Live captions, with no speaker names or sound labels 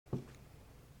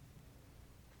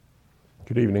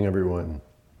Good evening, everyone.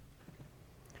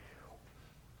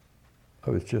 I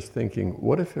was just thinking,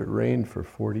 what if it rained for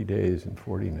 40 days and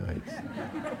 40 nights?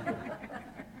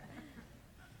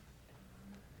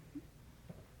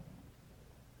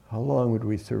 How long would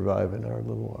we survive in our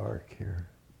little ark here?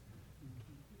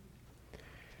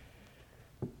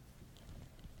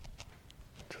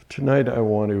 Tonight I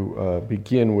want to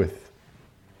begin with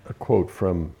a quote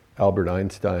from Albert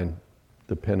Einstein,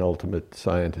 the penultimate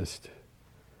scientist.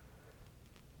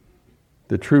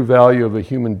 The true value of a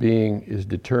human being is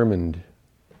determined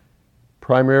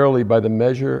primarily by the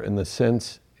measure and the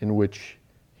sense in which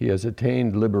he has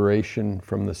attained liberation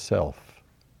from the self.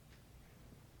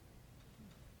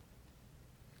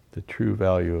 The true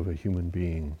value of a human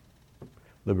being,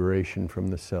 liberation from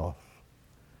the self.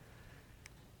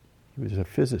 He was a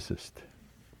physicist.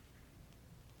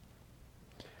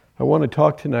 I want to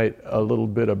talk tonight a little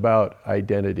bit about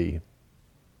identity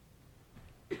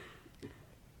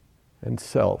and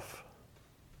self.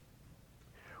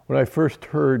 When I first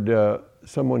heard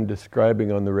someone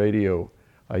describing on the radio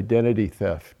identity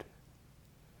theft,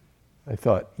 I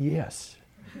thought, yes.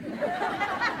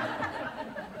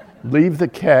 Leave the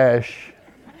cash.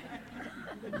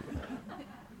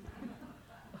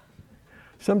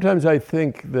 Sometimes I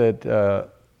think that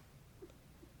the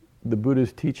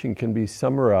Buddha's teaching can be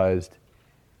summarized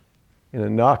in a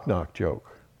knock-knock joke.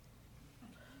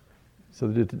 So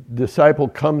the disciple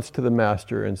comes to the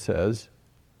master and says,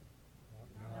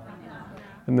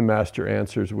 and the master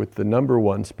answers with the number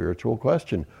one spiritual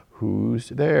question, who's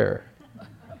there?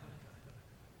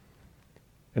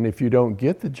 And if you don't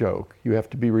get the joke, you have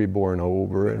to be reborn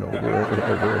over and over and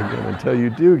over again until you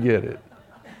do get it.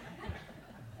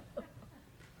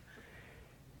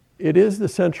 It is the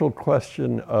central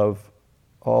question of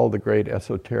all the great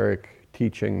esoteric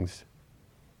teachings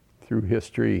through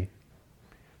history.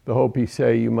 The Hopi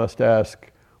say you must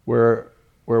ask, where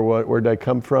did I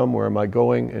come from, where am I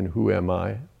going, and who am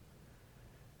I?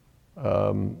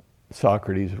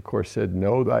 Socrates, of course, said,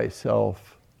 know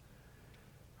thyself.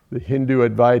 The Hindu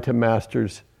Advaita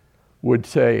masters would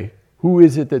say, who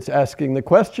is it that's asking the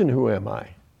question, who am I?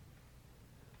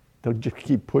 They'll just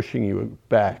keep pushing you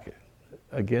back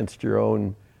against your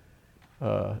own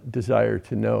desire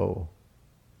to know.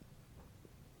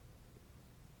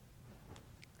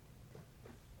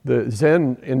 In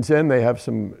Zen, they have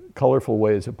some colorful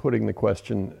ways of putting the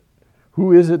question,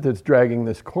 who is it that's dragging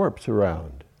this corpse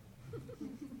around?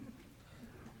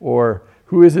 Or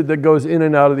who is it that goes in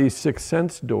and out of these sixth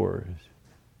sense doors?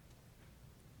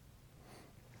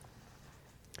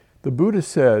 The Buddha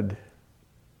said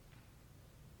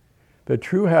that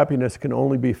true happiness can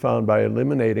only be found by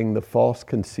eliminating the false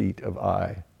conceit of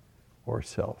I or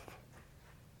self.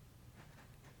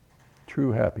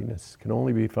 True happiness can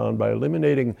only be found by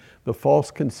eliminating the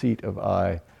false conceit of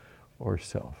I or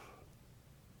self.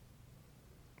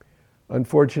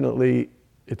 Unfortunately,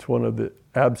 it's one of the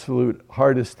absolute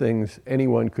hardest things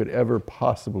anyone could ever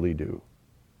possibly do.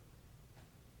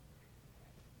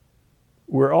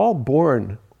 We're all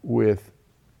born with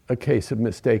a case of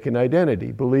mistaken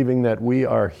identity, believing that we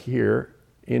are here,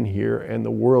 in here, and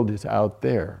the world is out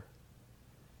there.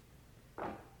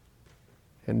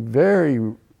 And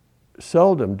very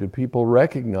seldom do people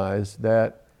recognize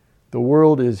that the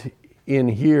world is in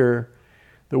here.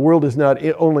 The world is not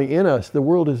only in us, the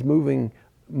world is moving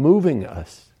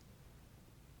us.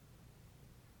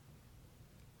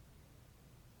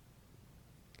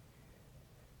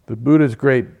 The Buddha's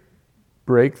great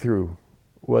breakthrough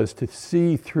was to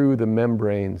see through the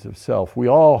membranes of self. We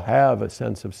all have a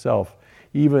sense of self.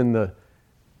 Even the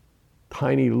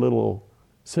tiny little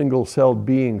single-celled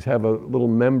beings have a little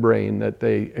membrane that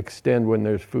they extend when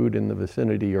there's food in the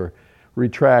vicinity or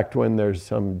retract when there's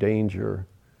some danger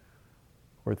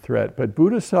or threat. But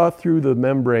Buddha saw through the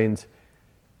membranes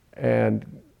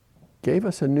and gave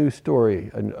us a new story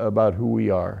about who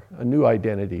we are, a new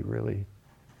identity, really.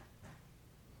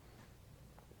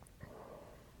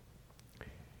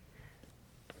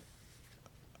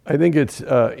 I think it's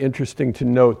interesting to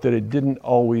note that it didn't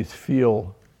always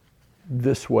feel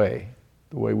this way,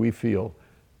 the way we feel,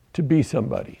 to be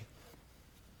somebody.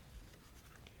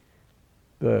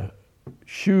 The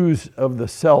shoes of the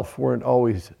self weren't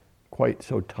always quite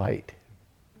so tight.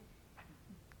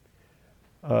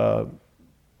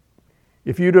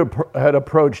 If you'd had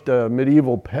approached a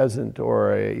medieval peasant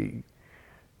or a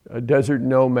desert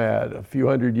nomad a few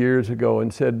hundred years ago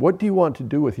and said, what do you want to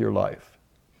do with your life?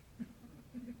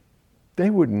 They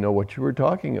wouldn't know what you were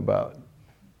talking about.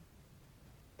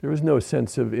 There was no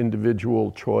sense of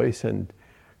individual choice and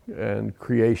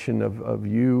creation of a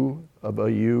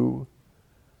you,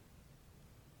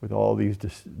 with all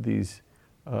these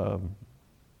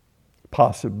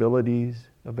possibilities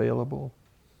available.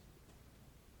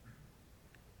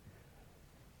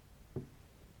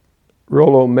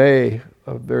 Rollo May,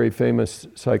 a very famous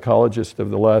psychologist of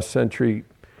the last century,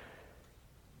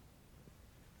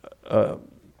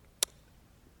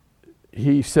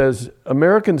 he says,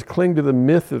 Americans cling to the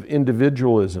myth of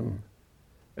individualism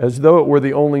as though it were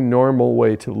the only normal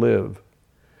way to live,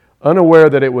 unaware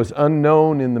that it was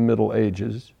unknown in the Middle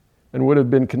Ages and would have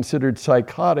been considered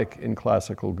psychotic in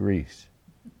classical Greece.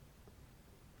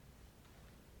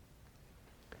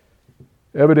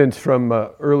 Evidence from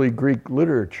early Greek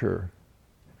literature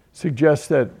suggests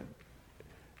that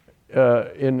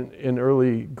in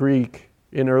early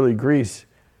Greece,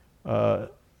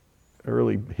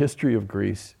 early history of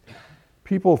Greece,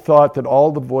 people thought that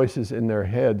all the voices in their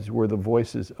heads were the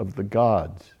voices of the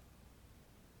gods,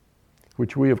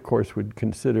 which we, of course, would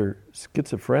consider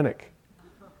schizophrenic.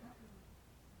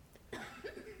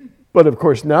 But, of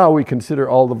course, now we consider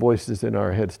all the voices in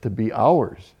our heads to be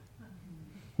ours,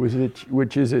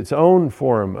 which is its own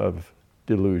form of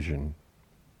delusion.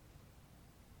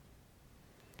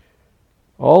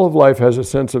 All of life has a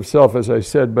sense of self, as I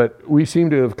said, but we seem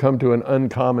to have come to an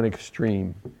uncommon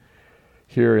extreme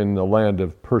here in the land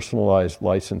of personalized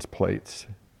license plates.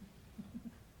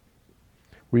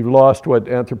 We've lost what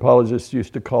anthropologists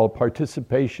used to call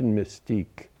participation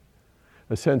mystique,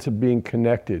 a sense of being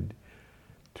connected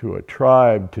to a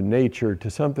tribe, to nature, to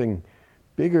something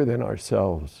bigger than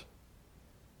ourselves.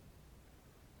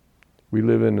 We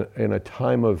live in a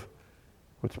time of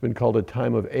what's been called a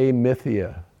time of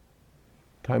amythia,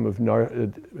 time of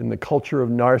in the culture of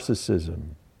narcissism.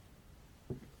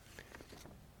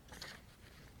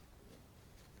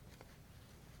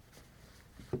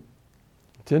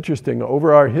 It's interesting,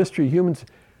 over our history, humans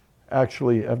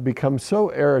actually have become so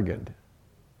arrogant.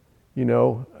 You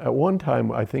know, at one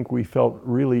time, I think we felt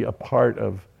really a part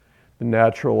of the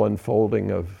natural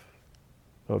unfolding of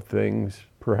things,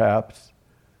 perhaps.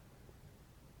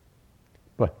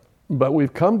 But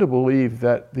we've come to believe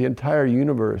that the entire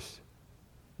universe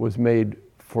was made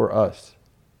for us.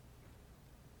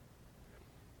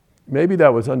 Maybe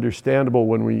that was understandable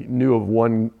when we knew of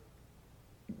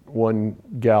one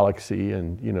galaxy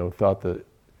and, you know, thought the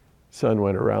sun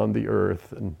went around the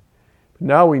earth. And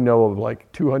now we know of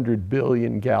like 200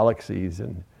 billion galaxies.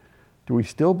 And do we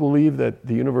still believe that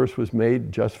the universe was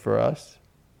made just for us?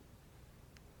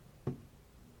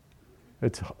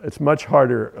 It's much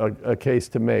harder a case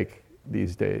to make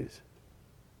these days.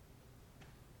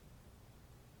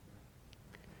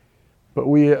 But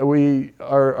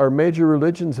our major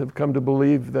religions have come to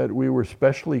believe that we were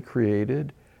specially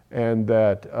created, and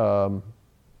that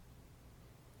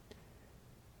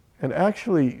and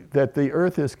actually that the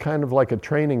earth is kind of like a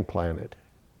training planet.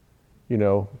 You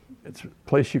know, it's a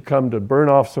place you come to burn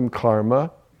off some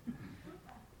karma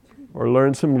or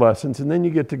learn some lessons, and then you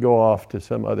get to go off to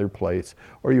some other place,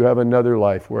 or you have another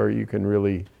life where you can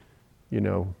really, you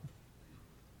know,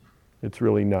 it's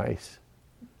really nice.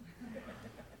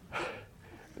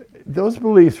 Those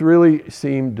beliefs really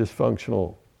seem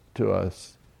dysfunctional to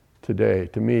us today,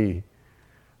 to me.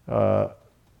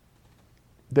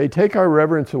 They take our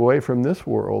reverence away from this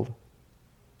world,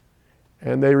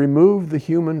 and they remove the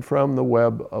human from the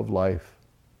web of life.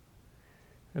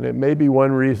 And it may be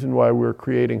one reason why we're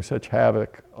creating such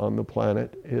havoc on the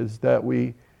planet, is that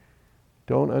we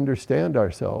don't understand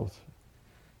ourselves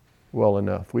well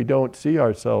enough. We don't see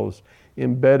ourselves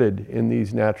embedded in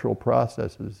these natural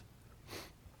processes,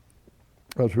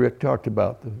 as Rick talked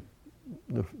about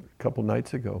a couple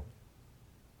nights ago.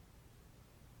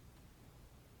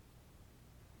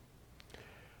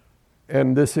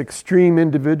 And this extreme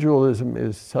individualism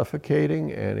is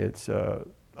suffocating, and it's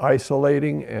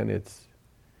isolating, and it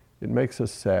makes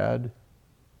us sad.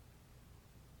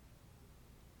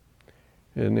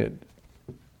 And it's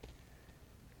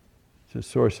a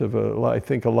source of, I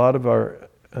think, a lot of our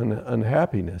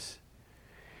unhappiness.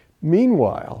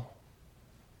 Meanwhile,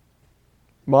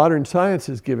 modern science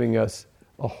is giving us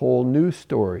a whole new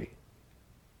story,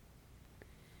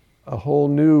 a whole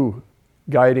new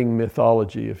guiding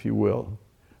mythology, if you will,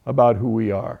 about who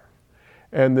we are.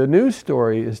 And the new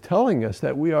story is telling us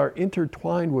that we are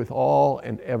intertwined with all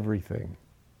and everything.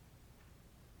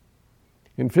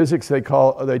 In physics, they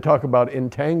talk about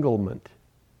entanglement,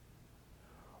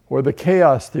 or the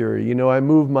chaos theory. You know, I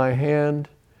move my hand,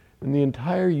 and the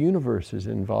entire universe is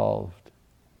involved.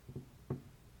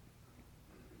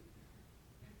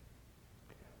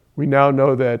 We now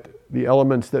know that the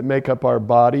elements that make up our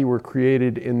body were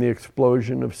created in the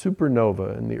explosion of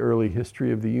supernova in the early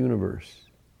history of the universe.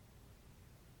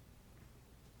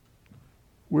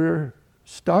 We're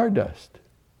stardust.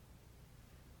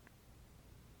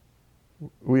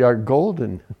 We are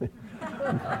golden.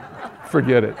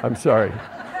 Forget it. I'm sorry.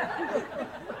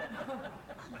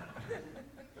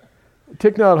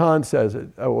 Thich Nhat Hanh says it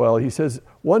well. He says,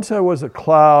 once I was a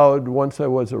cloud, once I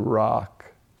was a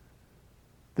rock.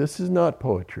 This is not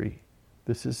poetry.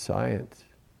 This is science.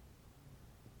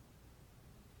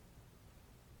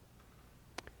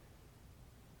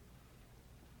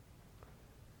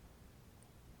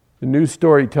 The news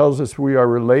story tells us we are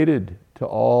related to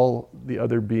all the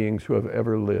other beings who have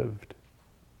ever lived.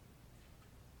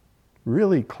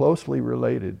 Really closely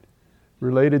related.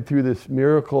 Related through this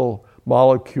miracle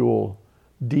molecule,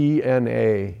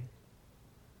 DNA,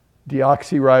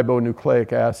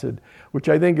 deoxyribonucleic acid, which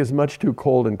I think is much too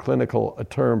cold and clinical a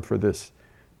term for this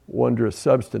wondrous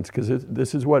substance, because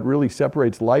this is what really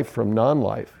separates life from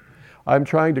non-life. I'm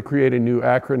trying to create a new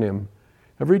acronym.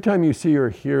 Every time you see or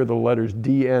hear the letters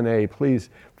DNA, please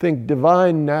think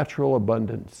divine natural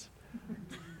abundance.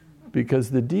 Because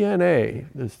the DNA,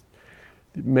 this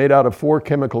made out of 4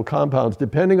 chemical compounds,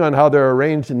 depending on how they're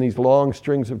arranged in these long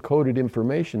strings of coded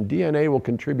information, DNA will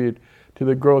contribute to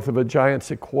the growth of a giant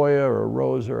sequoia or a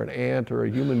rose or an ant or a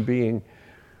human being.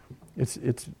 It's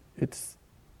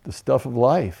the stuff of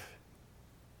life.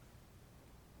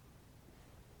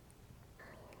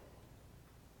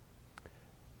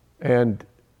 And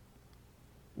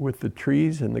with the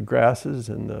trees and the grasses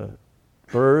and the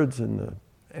birds and the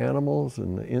animals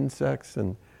and the insects,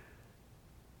 and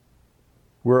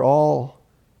we're all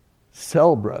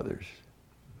cell brothers,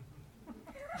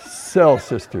 cell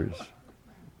sisters.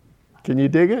 Can you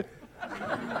dig it?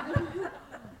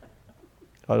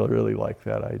 I really like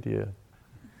that idea.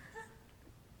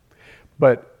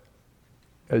 But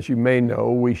as you may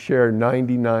know, we share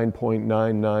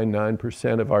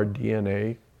 99.999% of our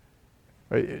DNA.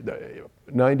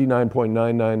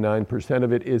 99.999%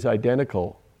 of it is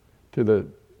identical to the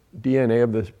DNA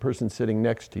of the person sitting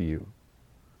next to you.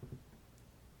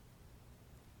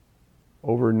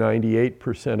 Over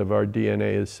 98% of our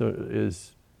DNA is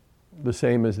the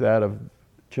same as that of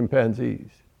chimpanzees.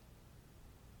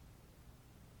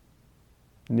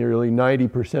 Nearly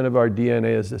 90% of our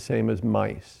DNA is the same as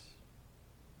mice.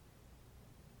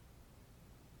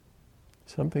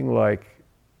 Something like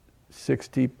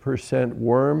 60%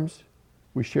 worms.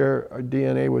 We share our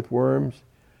DNA with worms,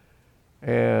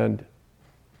 and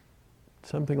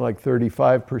something like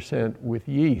 35% with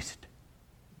yeast.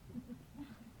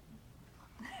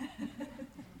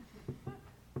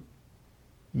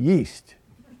 Yeast.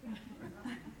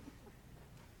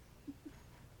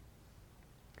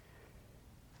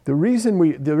 The reason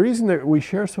that we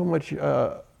share so much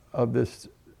of this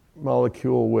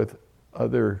molecule with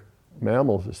other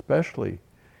mammals especially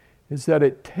is that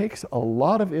it takes a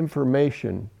lot of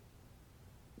information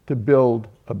to build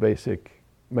a basic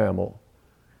mammal.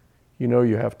 You know,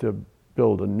 you have to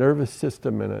build a nervous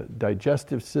system and a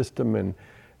digestive system and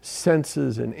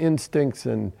senses and instincts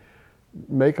and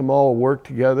make them all work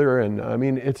together. And I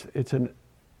mean, it's an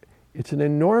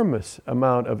enormous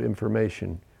amount of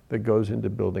information that goes into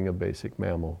building a basic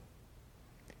mammal.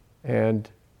 And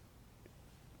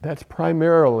that's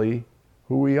primarily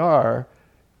who we are.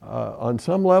 On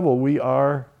some level,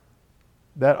 our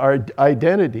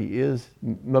identity is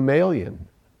mammalian.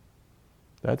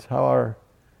 That's how our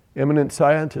eminent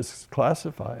scientists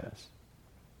classify us.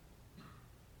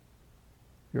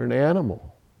 You're an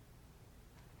animal.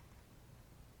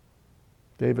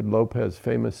 David Lopez,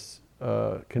 famous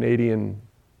Canadian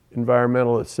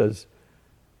environmentalist, says,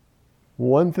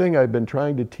 one thing I've been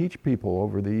trying to teach people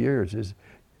over the years is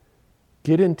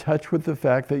get in touch with the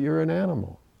fact that you're an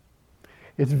animal.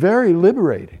 It's very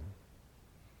liberating.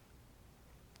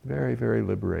 Very, very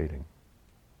liberating.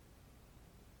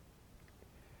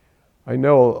 I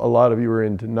know a lot of you are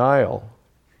in denial.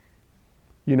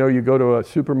 You know, you go to a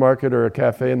supermarket or a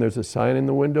cafe and there's a sign in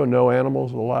the window, no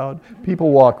animals allowed.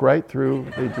 People walk right through.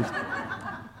 They just...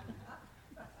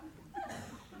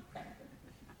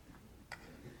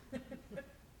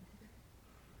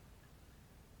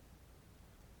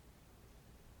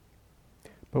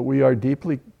 But we are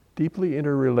deeply, deeply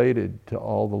interrelated to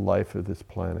all the life of this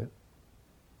planet.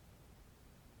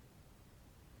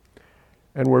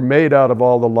 And we're made out of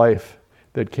all the life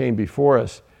that came before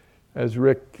us. As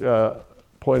Rick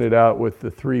pointed out with the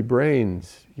 3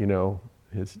 brains, you know,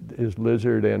 his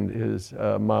lizard and his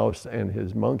mouse and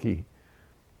his monkey.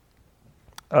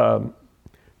 A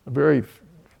very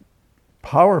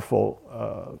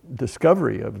powerful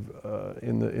discovery of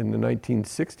in the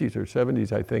 1960s or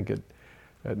 70s, I think, at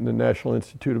the National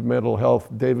Institute of Mental Health,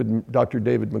 Dr.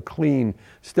 David McLean,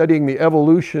 studying the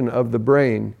evolution of the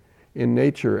brain in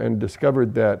nature, and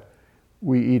discovered that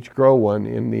we each grow one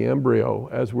in the embryo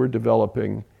as we're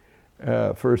developing.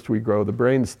 First we grow the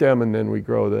brain stem, and then we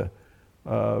grow the,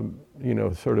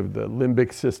 sort of the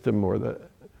limbic system, or the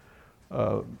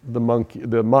monkey,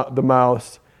 the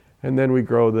mouse, and then we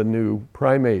grow the new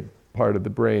primate part of the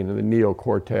brain, and the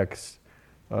neocortex,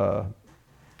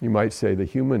 you might say the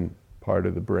human part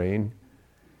of the brain.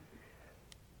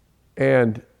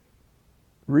 And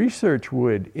research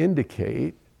would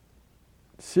indicate,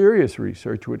 serious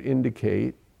research would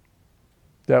indicate,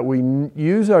 that we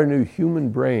use our new human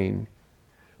brain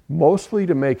mostly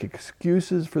to make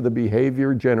excuses for the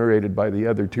behavior generated by the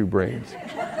other two brains.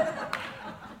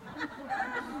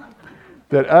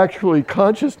 That actually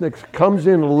consciousness comes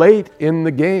in late in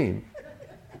the game.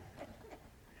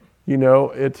 You know,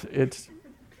 it's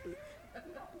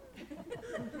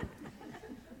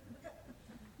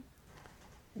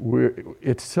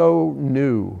so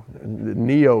new, the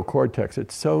neocortex,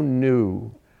 it's so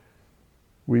new.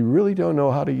 We really don't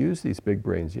know how to use these big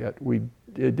brains yet.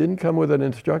 It didn't come with an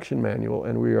instruction manual,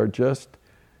 and we are just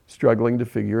struggling to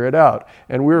figure it out.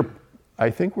 And I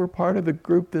think we're part of the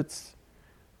group that's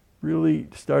really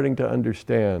starting to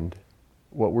understand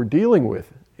what we're dealing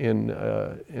with in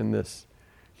this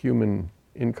human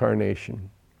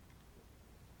incarnation,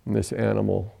 in this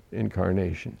animal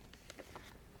incarnation.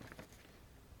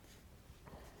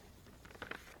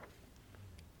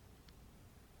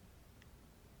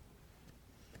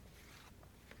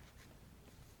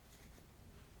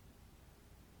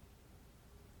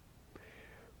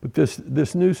 But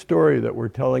this new story that we're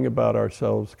telling about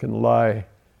ourselves can lie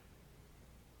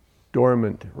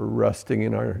dormant or rusting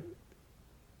in our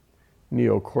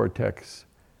neocortex.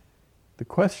 The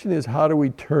question is, how do we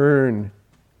turn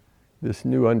this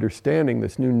new understanding,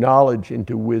 this new knowledge,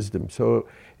 into wisdom, so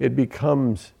it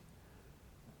becomes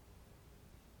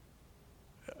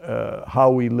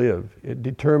how we live. It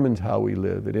determines how we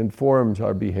live. It informs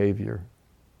our behavior.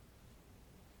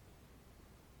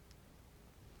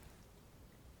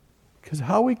 Because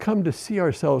how we come to see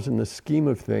ourselves in the scheme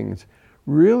of things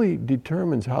really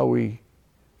determines how we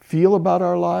feel about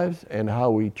our lives and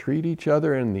how we treat each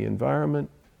other and the environment.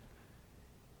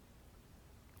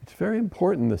 It's very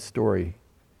important, the story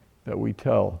that we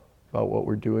tell about what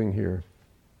we're doing here.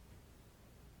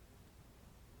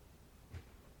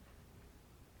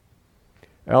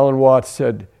 Alan Watts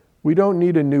said, "We don't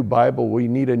need a new Bible, we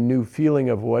need a new feeling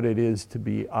of what it is to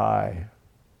be I."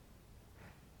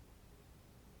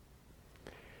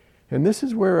 And this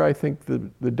is where I think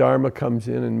the Dharma comes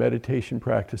in and meditation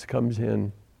practice comes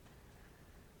in.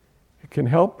 It can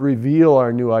help reveal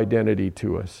our new identity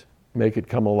to us, make it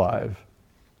come alive.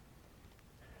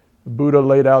 The Buddha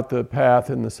laid out the path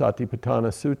in the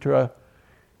Satipatthana Sutra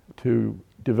to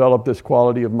develop this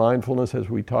quality of mindfulness, as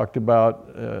we talked about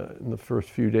in the first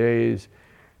few days,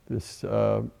 this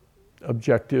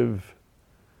objective,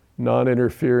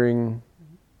 non-interfering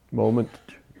moment,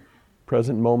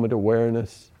 present moment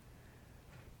awareness.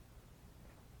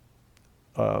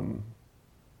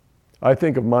 I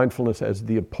think of mindfulness as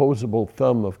the opposable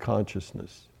thumb of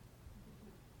consciousness.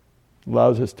 It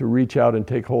allows us to reach out and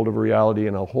take hold of reality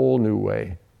in a whole new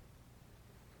way.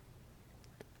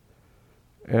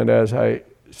 And as I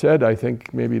said, I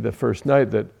think maybe the first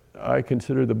night, that I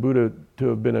consider the Buddha to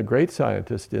have been a great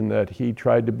scientist in that he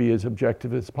tried to be as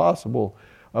objective as possible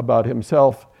about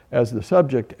himself as the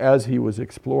subject as he was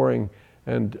exploring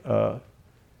and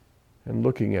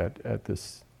looking at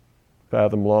this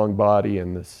fathom-long body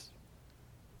and this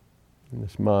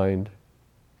mind.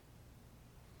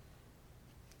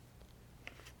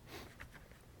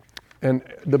 And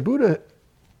the Buddha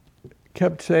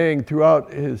kept saying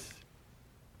throughout his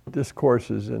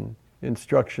discourses and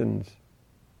instructions,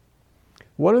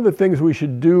 one of the things we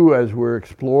should do as we're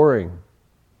exploring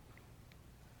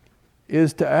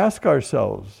is to ask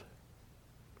ourselves,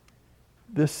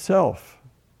 this self,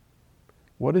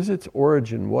 what is its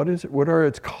origin? What are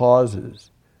its causes?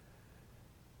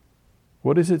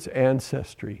 What is its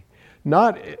ancestry?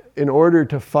 Not in order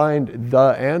to find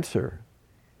the answer,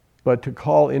 but to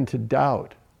call into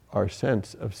doubt our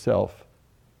sense of self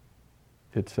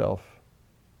itself.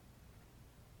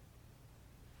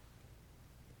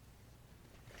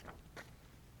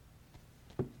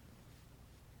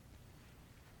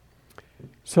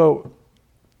 So,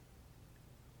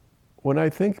 when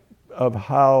I think of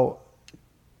how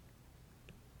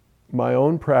my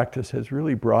own practice has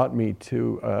really brought me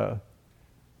to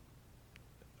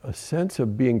a sense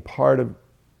of being part of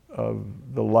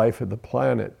the life of the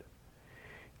planet,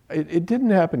 it didn't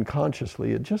happen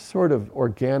consciously. It just sort of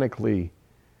organically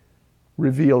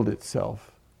revealed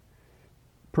itself.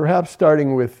 Perhaps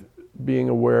starting with being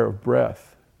aware of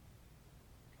breath.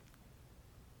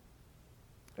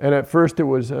 And at first it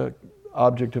was an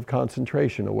object of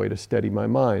concentration, a way to steady my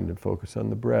mind and focus on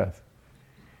the breath.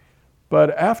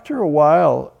 But after a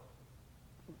while,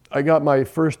 I got my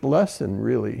first lesson,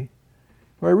 really,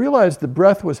 where I realized the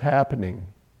breath was happening.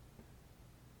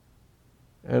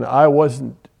 And I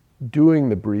wasn't doing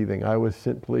the breathing. I was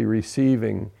simply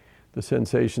receiving the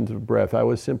sensations of breath. I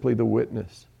was simply the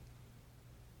witness.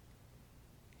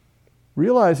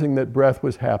 Realizing that breath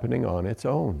was happening on its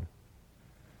own.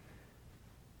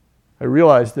 I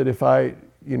realized that if I,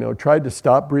 tried to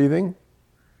stop breathing,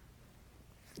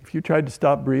 if you tried to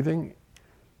stop breathing,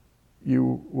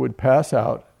 you would pass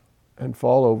out and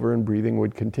fall over and breathing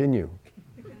would continue.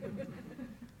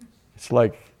 It's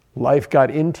like life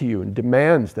got into you and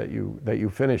demands that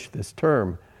you finish this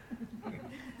term.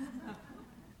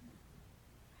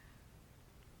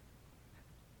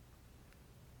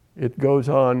 It goes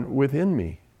on within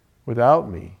me, without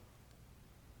me.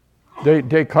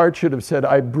 Descartes should have said,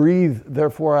 I breathe,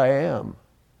 therefore I am.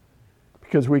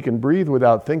 Because we can breathe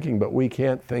without thinking, but we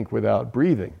can't think without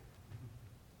breathing.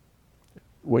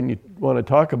 When you want to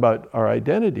talk about our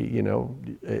identity,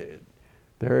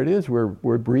 there it is.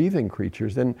 We're breathing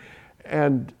creatures,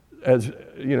 and as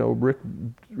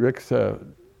Rick's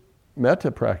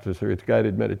metta practice or its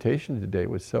guided meditation today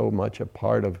was so much a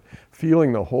part of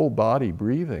feeling the whole body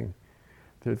breathing.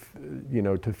 To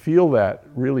feel that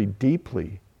really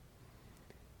deeply,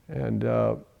 and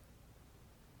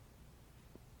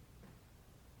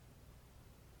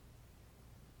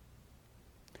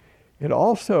it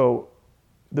also.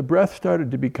 The breath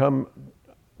started to become,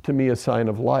 to me, a sign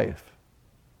of life,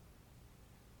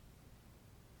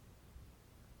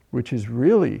 which is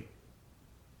really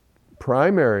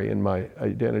primary in my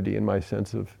identity, in my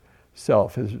sense of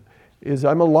self, is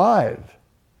I'm alive.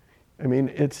 I mean,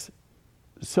 it's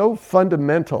so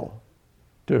fundamental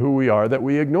to who we are that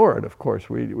we ignore it, of course.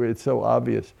 It's so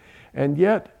obvious. And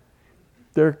yet,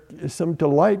 some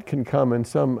delight can come and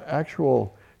some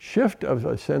actual shift of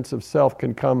a sense of self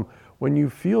can come when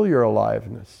you feel your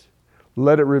aliveness.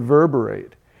 Let it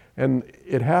reverberate. And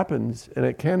it happens, and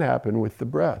it can happen with the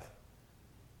breath.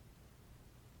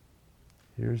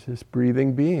 Here's this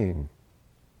breathing being.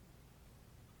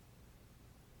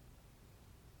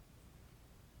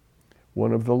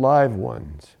 One of the live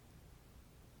ones.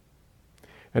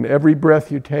 And every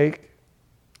breath you take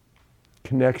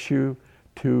connects you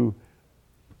to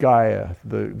Gaia,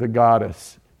 the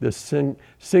goddess, this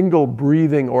single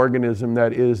breathing organism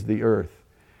that is the earth.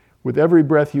 With every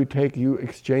breath you take, you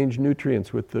exchange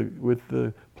nutrients with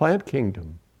the plant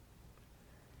kingdom.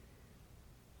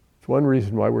 It's one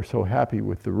reason why we're so happy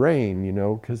with the rain,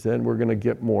 because then we're going to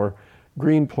get more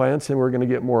green plants and we're going to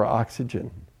get more oxygen.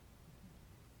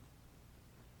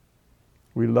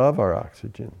 We love our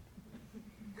oxygen.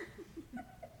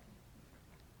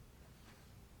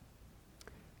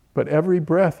 But every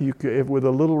breath, with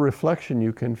a little reflection,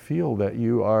 you can feel that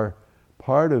you are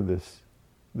part of this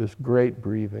great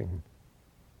breathing.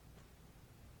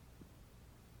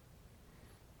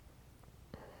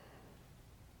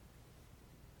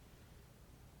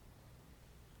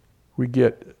 We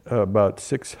get about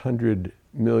 600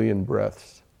 million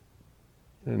breaths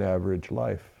in an average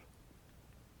life.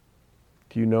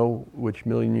 Do you know which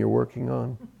million you're working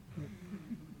on?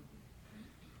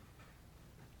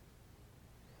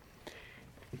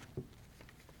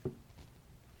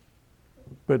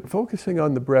 But focusing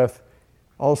on the breath,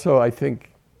 also I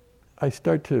think I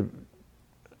start to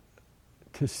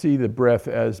see the breath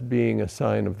as being a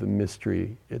sign of the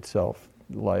mystery itself.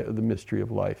 The mystery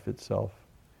of life itself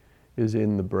is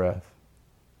in the breath.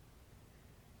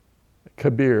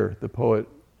 Kabir, the poet,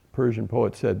 Persian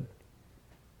poet, said,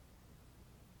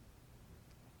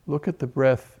 look at the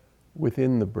breath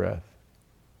within the breath.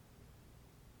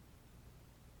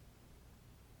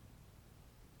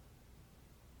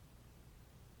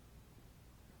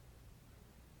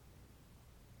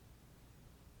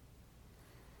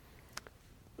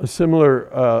 A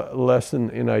similar lesson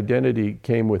in identity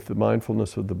came with the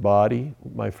mindfulness of the body.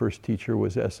 My first teacher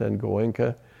was S.N.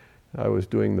 Goenka. I was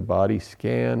doing the body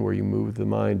scan where you move the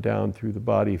mind down through the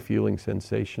body, feeling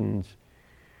sensations.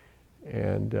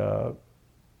 And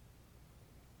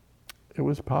it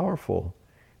was powerful.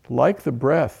 Like the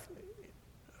breath,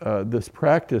 this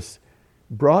practice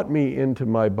brought me into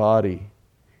my body.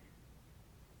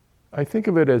 I think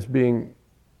of it as being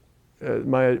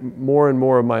more and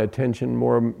more of my attention,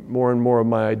 more and more of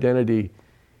my identity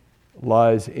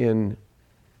lies in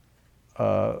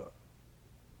the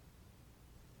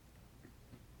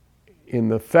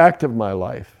fact of my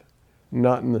life,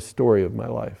 not in the story of my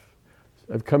life.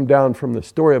 I've come down from the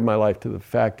story of my life to the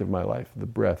fact of my life, the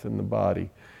breath and the body.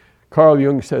 Carl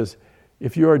Jung says,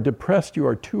 If you are depressed, you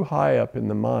are too high up in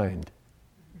the mind.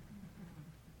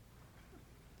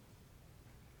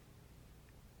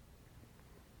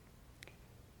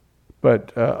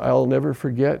 But I'll never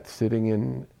forget sitting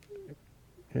in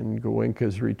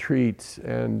Goenka's retreats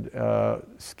and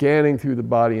scanning through the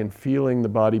body and feeling the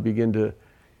body begin to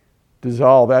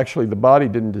dissolve. Actually, the body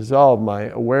didn't dissolve. My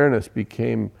awareness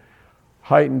became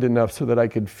heightened enough so that I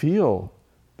could feel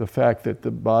the fact that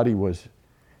the body was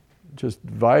just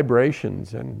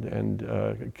vibrations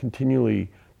and continually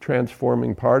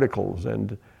transforming particles.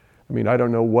 And I mean, I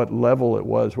don't know what level it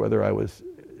was, whether I was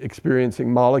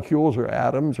experiencing molecules or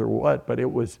atoms or what, but there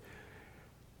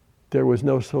was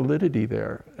no solidity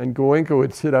there. And Goenka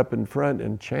would sit up in front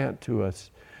and chant to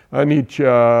us,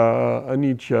 anicca,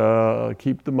 anicca,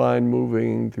 keep the mind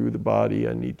moving through the body,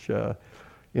 anicca,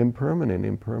 impermanent,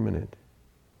 impermanent.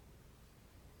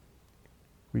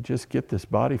 We just get this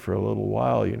body for a little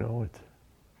while, you know,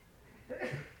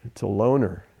 it's a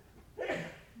loner.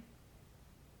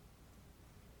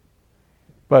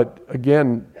 But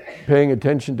again, paying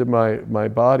attention to my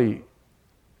body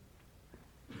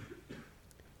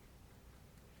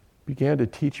began to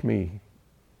teach me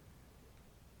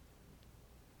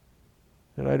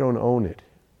that I don't own it,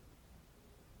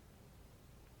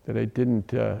 that I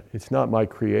didn't, it's not my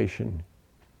creation.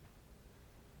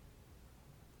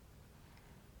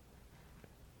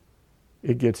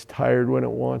 It gets tired when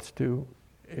it wants to.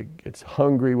 It gets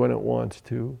hungry when it wants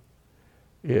to.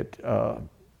 It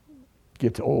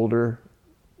gets older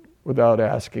without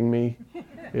asking me.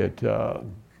 It's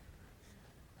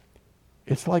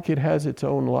like it has its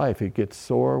own life. It gets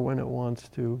sore when it wants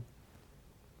to.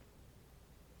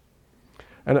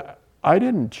 And I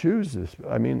didn't choose this.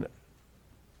 I mean,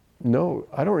 no,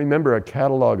 I don't remember a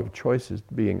catalog of choices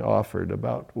being offered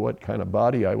about what kind of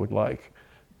body I would like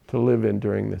to live in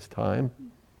during this time.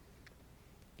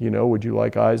 You know, would you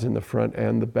like eyes in the front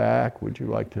and the back? Would you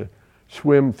like to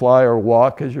swim, fly, or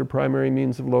walk as your primary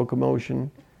means of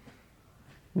locomotion?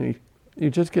 You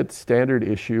just get standard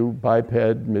issue, biped,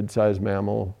 mid-sized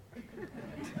mammal,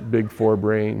 big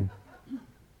forebrain.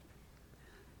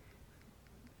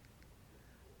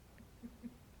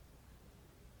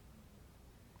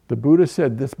 The Buddha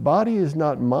said, this body is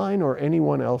not mine or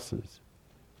anyone else's.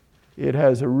 It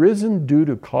has arisen due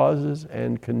to causes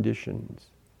and conditions.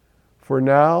 For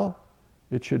now,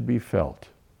 it should be felt.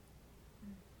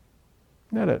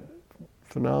 Isn't that a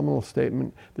phenomenal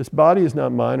statement? This body is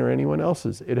not mine or anyone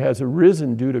else's. It has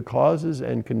arisen due to causes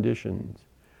and conditions.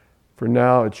 For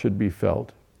now, it should be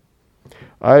felt.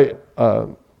 I'm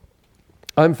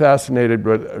fascinated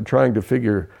with trying to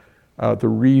figure out the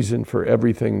reason for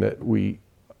everything that we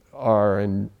are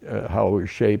and how we're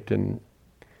shaped, and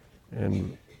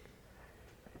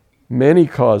many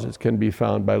causes can be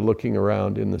found by looking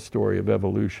around in the story of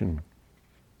evolution.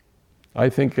 I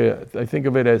think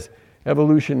of it as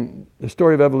evolution. The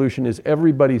story of evolution is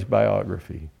everybody's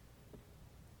biography.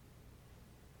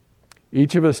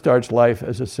 Each of us starts life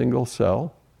as a single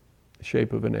cell, the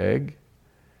shape of an egg.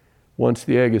 Once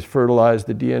the egg is fertilized,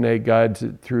 the DNA guides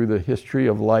it through the history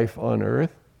of life on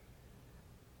Earth.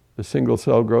 The single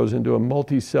cell grows into a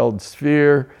multi-celled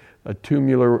sphere, a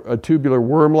tubular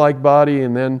worm-like body,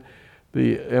 and then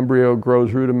the embryo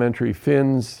grows rudimentary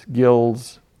fins,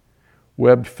 gills,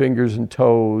 webbed fingers and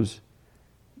toes,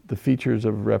 the features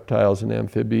of reptiles and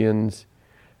amphibians,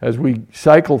 as we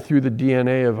cycle through the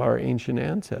DNA of our ancient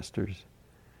ancestors.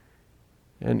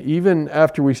 And even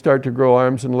after we start to grow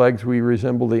arms and legs, we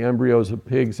resemble the embryos of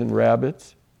pigs and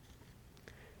rabbits.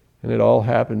 And it all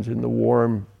happens in the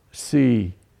warm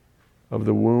sea of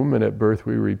the womb, and at birth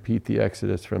we repeat the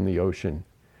exodus from the ocean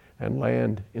and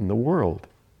land in the world.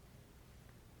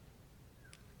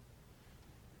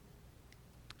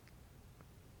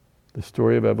 The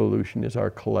story of evolution is our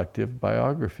collective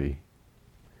biography.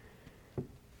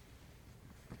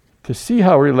 To see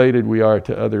how related we are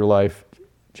to other life,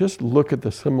 just look at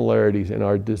the similarities in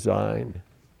our design.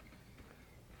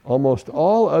 Almost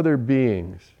all other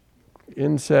beings,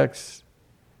 insects,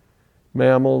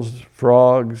 mammals,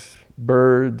 frogs,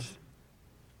 birds,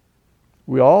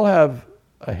 we all have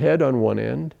a head on one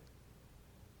end,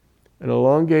 an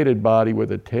elongated body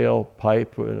with a tail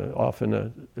pipe, often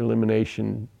an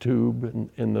elimination tube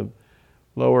in the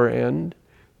lower end.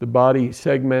 The body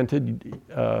segmented,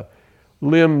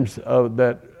 limbs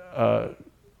that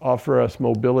offer us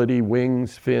mobility,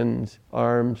 wings, fins,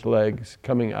 arms, legs,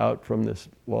 coming out from this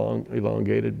long,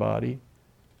 elongated body.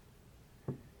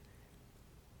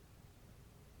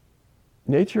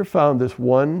 Nature found this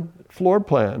one floor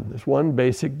plan, this one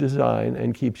basic design,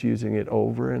 and keeps using it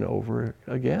over and over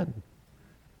again.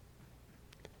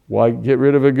 Why get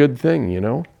rid of a good thing, you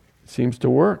know? seems to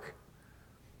work.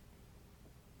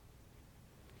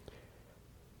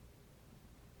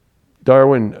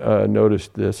 Darwin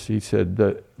noticed this. He said,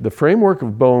 the framework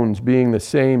of bones being the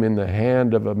same in the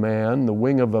hand of a man, the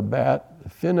wing of a bat, the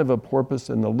fin of a porpoise,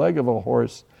 and the leg of a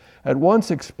horse, at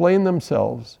once explain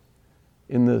themselves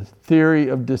in the theory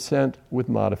of descent with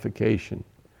modification.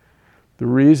 The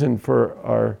reason for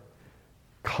our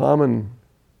common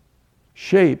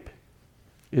shape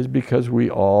is because we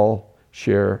all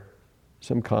share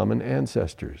some common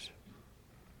ancestors.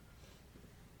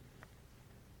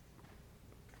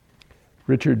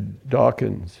 Richard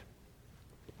Dawkins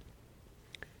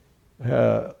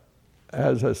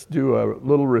has us do a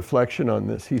little reflection on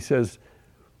this. He says,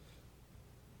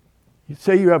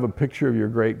 say you have a picture of your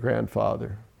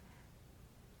great-grandfather.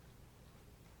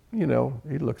 You know,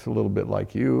 he looks a little bit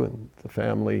like you and the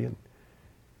family. And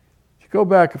you go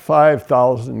back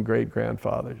 5,000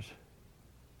 great-grandfathers,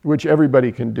 which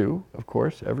everybody can do, of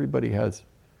course. Everybody has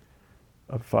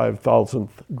a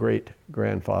 5,000th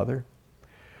great-grandfather.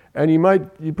 And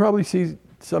you probably see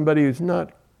somebody who's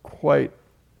not quite,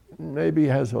 maybe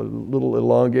has a little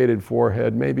elongated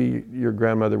forehead. Maybe your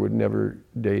grandmother would never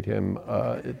date him.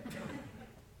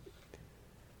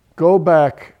 Go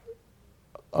back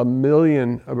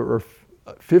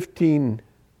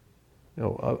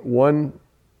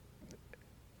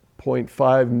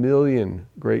 1.5 million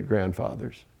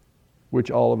great-grandfathers,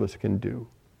 which all of us can do.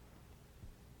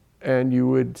 And you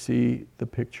would see the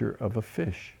picture of a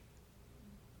fish.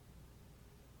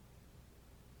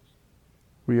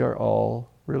 We are all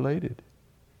related.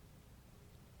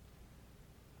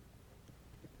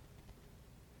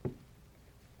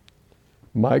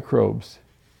 Microbes.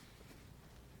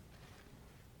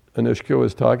 Nisker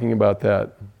was talking about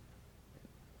that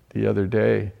the other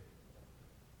day.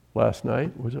 Last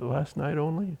night? Was it last night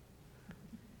only?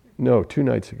 No, 2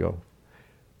 nights ago.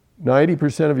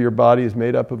 90% of your body is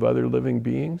made up of other living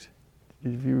beings.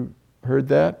 Have you heard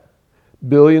that?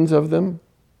 Billions of them.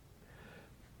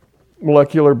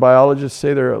 Molecular biologists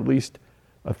say there are at least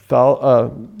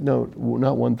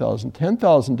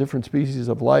 10,000 different species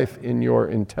of life in your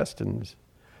intestines.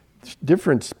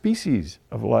 Different species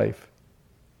of life.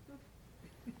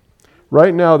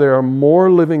 Right now, there are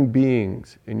more living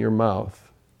beings in your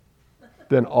mouth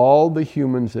than all the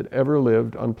humans that ever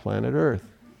lived on planet Earth.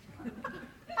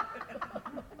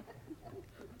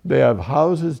 They have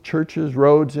houses, churches,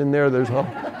 roads in there. There's a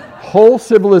whole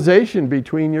civilization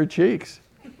between your cheeks.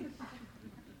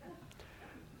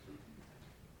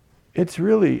 It's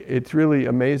really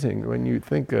amazing when you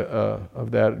think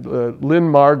of that. Lynn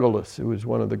Margulis, who was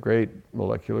one of the great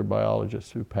molecular biologists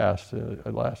who passed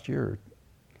last year,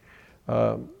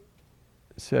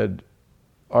 said,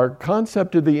 our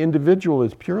concept of the individual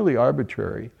is purely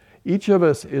arbitrary. Each of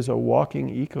us is a walking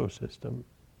ecosystem.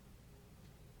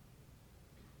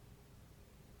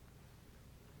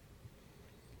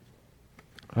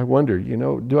 I wonder,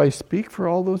 do I speak for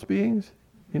all those beings?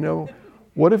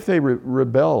 What if they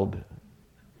rebelled?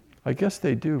 I guess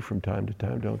they do from time to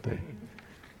time, don't they?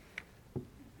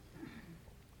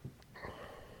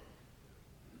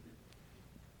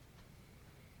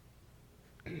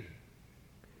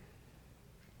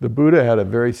 The Buddha had a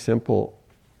very simple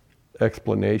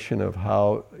explanation of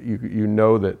how you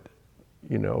know that,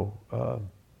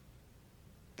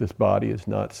 this body is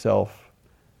not self.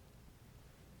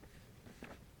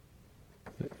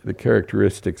 The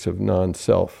characteristics of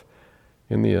non-self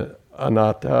in the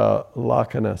Anatta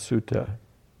Lakkhana Sutta.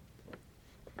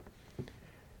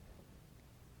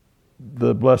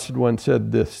 The Blessed One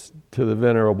said this to the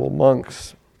venerable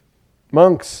monks.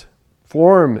 Monks,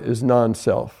 form is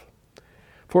non-self.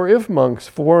 For if monks'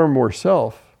 form were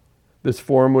self, this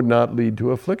form would not lead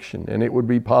to affliction, and it would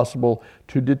be possible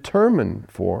to determine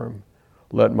form.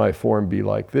 Let my form be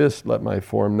like this, let my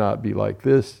form not be like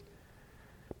this.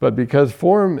 But because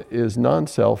form is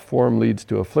non-self, form leads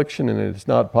to affliction, and it's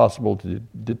not possible to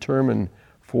determine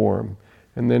form.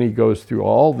 And then he goes through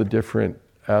all the different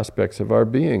aspects of our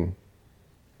being.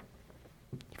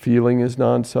 Feeling is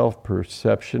non-self,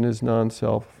 perception is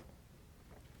non-self,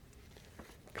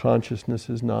 consciousness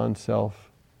is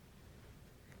non-self.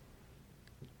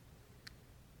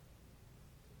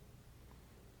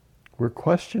 We're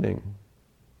questioning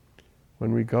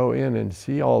when we go in and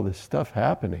see all this stuff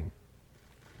happening.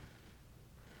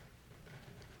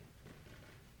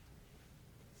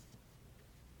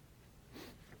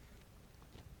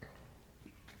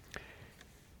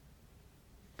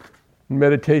 In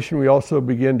meditation, we also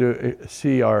begin to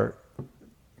see our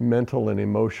mental and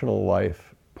emotional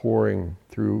life pouring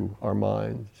through our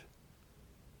minds.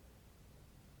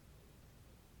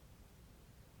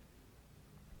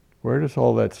 Where does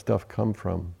all that stuff come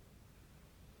from?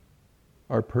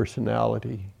 Our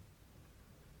personality.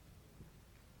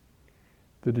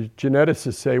 The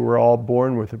geneticists say we're all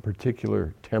born with a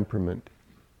particular temperament.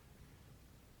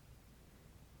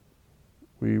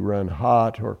 We run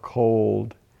hot or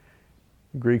cold.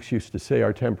 Greeks used to say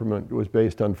our temperament was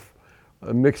based on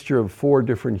a mixture of 4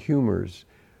 different humors: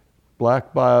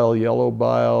 black bile, yellow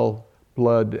bile,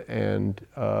 blood, and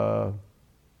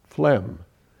phlegm.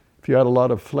 If you had a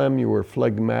lot of phlegm, you were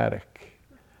phlegmatic.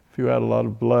 If you had a lot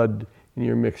of blood in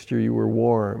your mixture, you were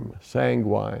warm,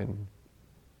 sanguine.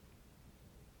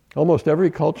 Almost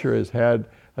every culture has had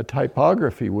a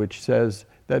typography which says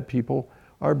that people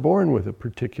are born with a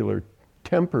particular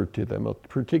temper to them, a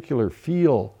particular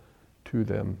feel to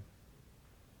them.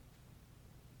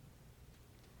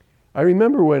 I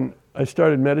remember when I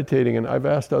started meditating, and I've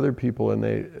asked other people, and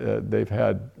they've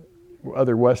had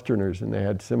other Westerners, and they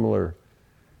had similar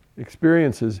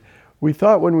experiences. We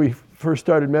thought when we first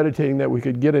started meditating that we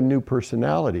could get a new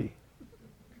personality,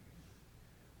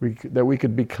 that we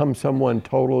could become someone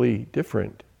totally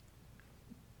different.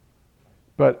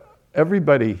 But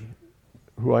everybody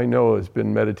who I know has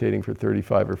been meditating for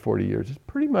 35 or 40 years is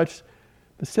pretty much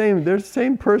the same. They're the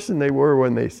same person they were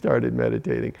when they started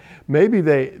meditating. Maybe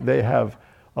they have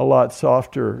a lot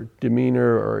softer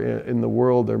demeanor, or in the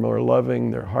world they're more loving,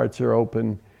 their hearts are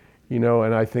open,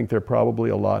 and I think they're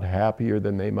probably a lot happier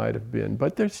than they might have been.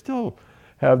 But they still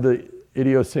have the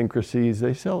idiosyncrasies,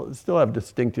 they still have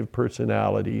distinctive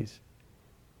personalities.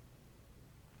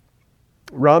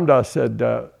 Ram Dass said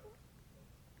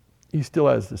he still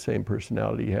has the same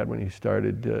personality he had when he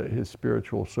started his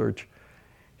spiritual search.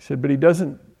 He said, but he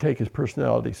doesn't take his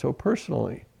personality so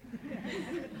personally.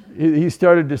 He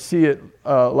started to see it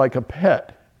like a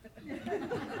pet.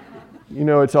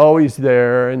 It's always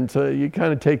there, and so you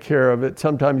kind of take care of it.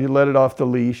 Sometimes you let it off the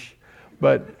leash,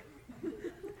 but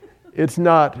it's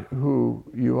not who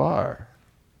you are.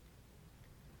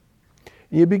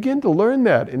 You begin to learn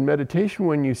that in meditation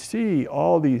when you see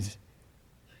all this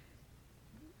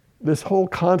whole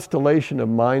constellation of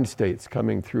mind states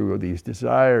coming through, these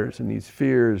desires and these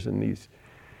fears and these,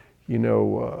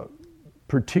 your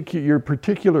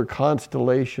particular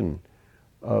constellation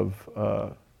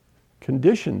of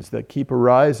conditions that keep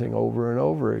arising over and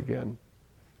over again.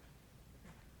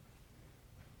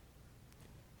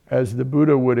 As the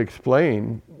Buddha would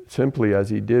explain, simply as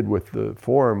he did with the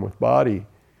form, with body,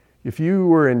 if you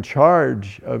were in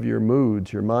charge of your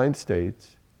moods, your mind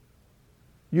states,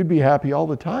 you'd be happy all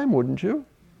the time, wouldn't you?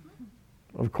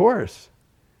 Of course.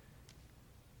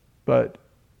 But,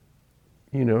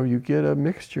 you get a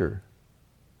mixture.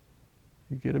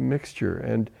 You get a mixture.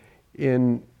 And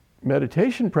in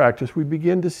meditation practice, we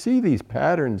begin to see these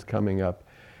patterns coming up.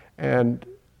 And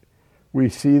we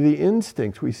see the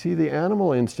instincts, we see the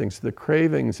animal instincts, the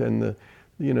cravings, and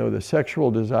the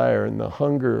sexual desire and the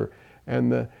hunger,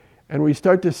 and we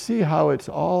start to see how it's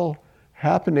all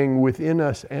happening within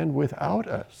us and without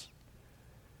us.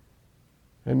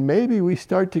 And maybe we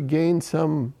start to gain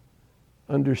some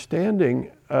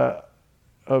understanding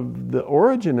of the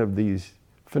origin of these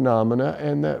phenomena,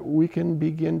 and that we can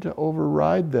begin to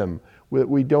override them.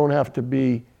 We don't have to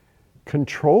be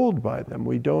controlled by them.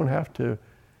 We don't have to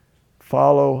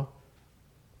follow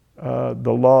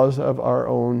the laws of our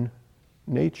own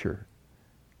nature.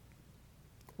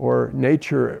 Or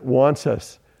nature wants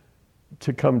us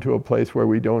to come to a place where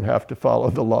we don't have to follow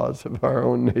the laws of our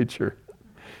own nature.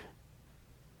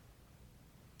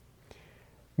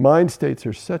 Mind states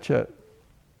are such an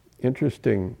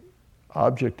interesting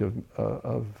object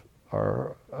of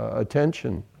our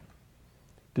attention,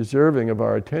 deserving of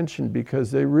our attention,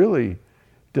 because they really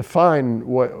define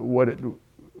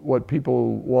what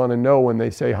people want to know when they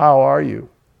say, "How are you?"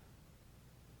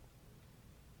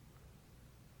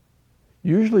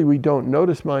 Usually we don't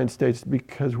notice mind states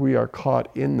because we are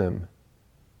caught in them.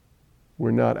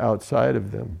 We're not outside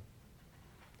of them.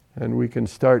 And we can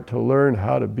start to learn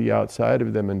how to be outside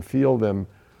of them and feel them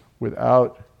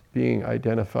without being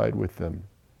identified with them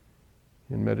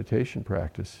in meditation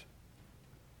practice.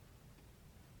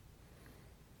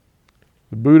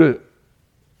 The Buddha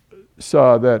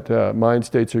saw that mind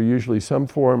states are usually some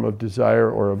form of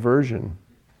desire or aversion,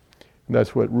 and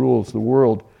that's what rules the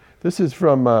world. This is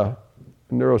from a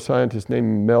neuroscientist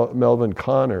named Melvin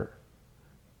Konner.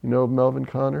 You know Melvin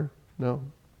Konner? No?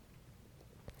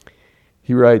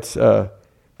 He writes, the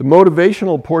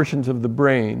motivational portions of the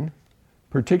brain,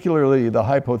 particularly the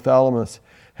hypothalamus,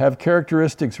 have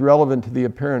characteristics relevant to the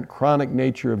apparent chronic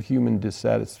nature of human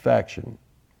dissatisfaction.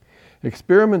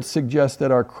 Experiments suggest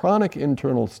that our chronic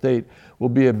internal state will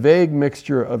be a vague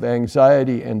mixture of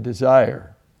anxiety and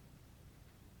desire.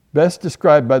 best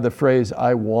described by the phrase,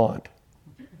 I want,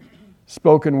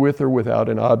 spoken with or without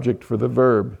an object for the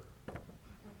verb.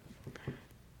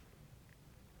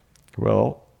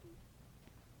 Well,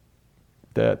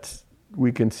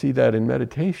 we can see that in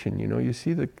meditation. You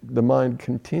see the mind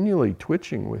continually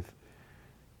twitching with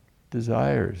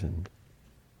desires and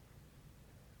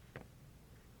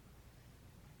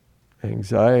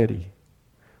anxiety.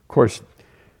 Of course,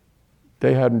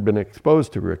 they hadn't been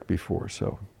exposed to Rick before,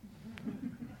 so.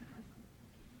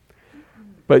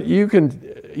 But you can,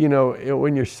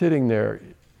 when you're sitting there,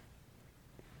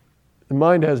 the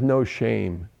mind has no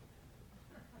shame.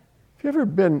 Have you ever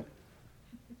been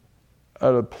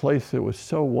at a place that was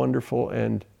so wonderful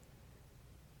and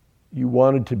you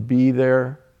wanted to be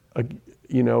there?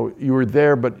 You were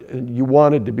there, but you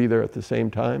wanted to be there at the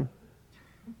same time?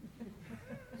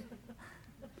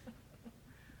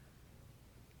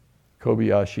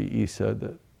 Kobayashi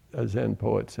Issa, a Zen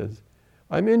poet, says,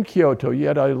 I'm in Kyoto,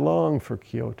 yet I long for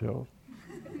Kyoto.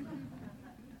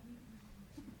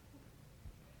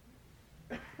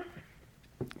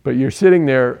 But you're sitting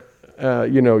there,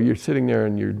 you're sitting there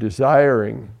and you're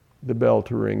desiring the bell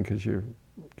to ring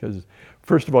because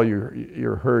first of all,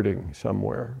 you're hurting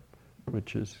somewhere,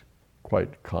 which is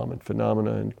quite a common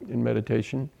phenomena in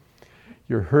meditation.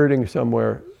 You're hurting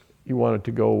somewhere, you want it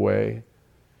to go away.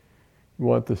 You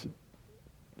want the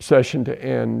session to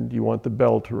end, you want the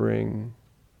bell to ring.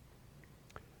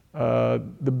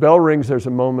 The bell rings, there's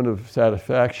a moment of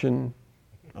satisfaction.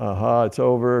 It's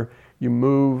over. You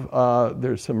move,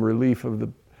 there's some relief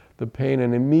of the pain,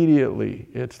 and immediately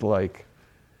it's like,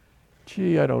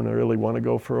 gee, I don't really want to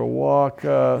go for a walk.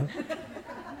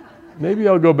 Maybe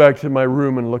I'll go back to my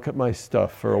room and look at my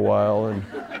stuff for a while.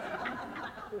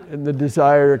 And the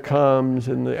desire comes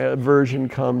and the aversion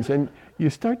comes, and you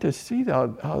start to see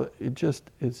how it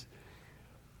just is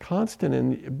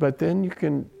constant, but then you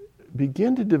can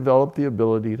begin to develop the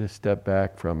ability to step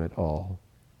back from it all.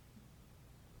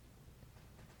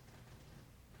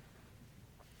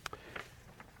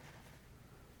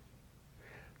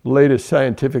 Latest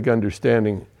scientific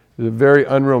understanding is a very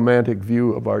unromantic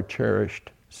view of our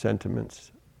cherished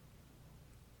sentiments.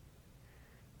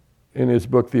 In his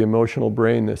book, The Emotional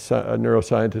Brain, the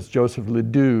neuroscientist Joseph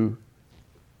Ledoux,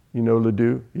 you know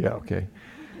Ledoux? Yeah, okay.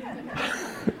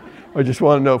 I just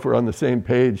want to know if we're on the same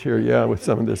page here, with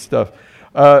some of this stuff.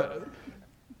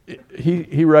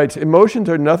 He writes, emotions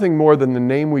are nothing more than the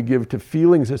name we give to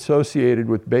feelings associated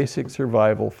with basic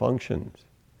survival functions.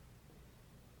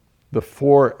 The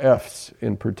 4 F's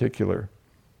in particular: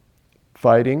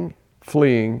 fighting,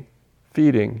 fleeing,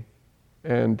 feeding,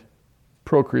 and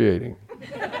procreating.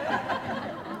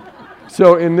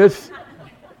 So in this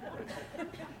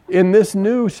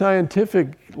new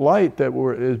scientific light that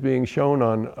is being shown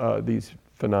on these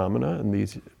phenomena and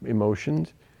these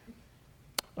emotions,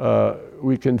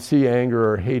 we can see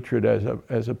anger or hatred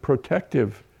as a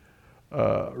protective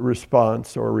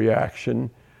response or reaction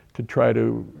to try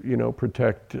to,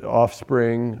 protect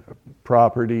offspring,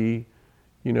 property,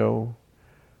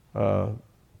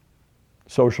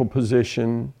 social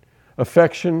position.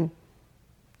 Affection,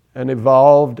 an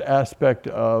evolved aspect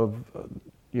of,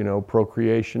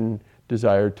 procreation,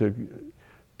 desire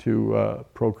to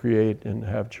procreate and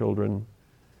have children.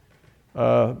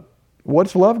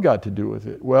 What's love got to do with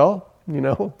it? Well,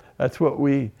 that's what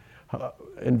we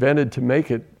invented to make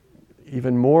it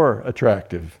even more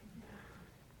attractive.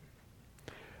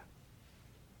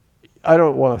 I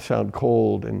don't want to sound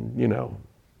cold and,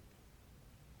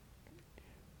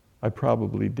 I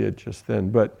probably did just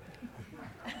then, but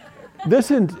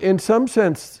this, in some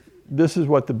sense, this is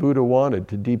what the Buddha wanted,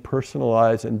 to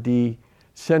depersonalize and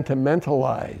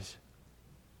de-sentimentalize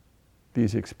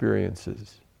these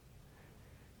experiences.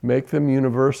 Make them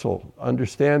universal,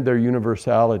 understand their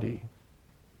universality,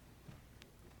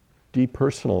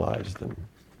 depersonalize them.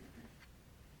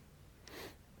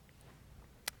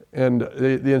 And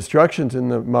the instructions in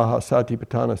the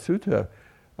Mahasatipatthana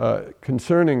Sutta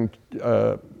concerning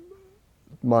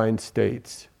mind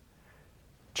states,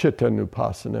 Chitta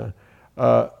Nupassana,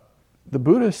 the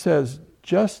Buddha says,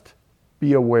 just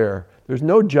be aware. There's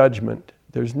no judgment.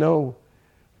 There's no,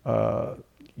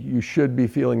 you should be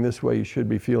feeling this way, you should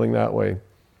be feeling that way.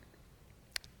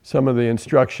 Some of the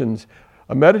instructions,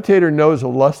 a meditator knows a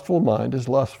lustful mind is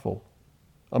lustful.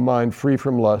 A mind free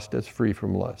from lust is free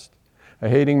from lust. A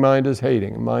hating mind is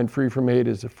hating. A mind free from hate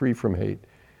is free from hate.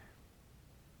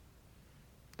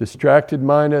 Distracted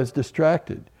mind is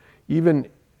distracted. Even,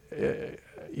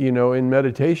 in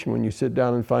meditation, when you sit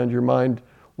down and find your mind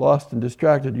lost and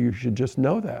distracted, you should just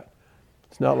know that.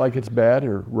 It's not like it's bad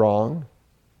or wrong.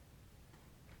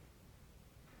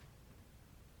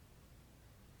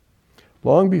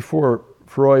 Long before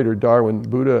Freud or Darwin,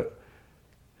 Buddha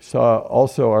saw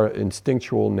also our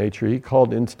instinctual nature. He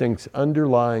called instincts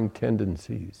underlying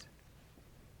tendencies.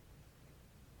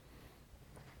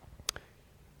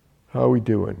 How are we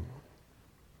doing?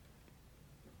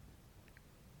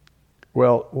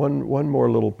 Well, one more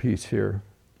little piece here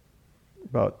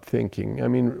about thinking. I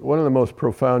mean, one of the most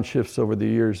profound shifts over the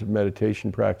years of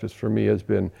meditation practice for me has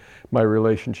been my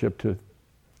relationship to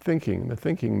thinking, the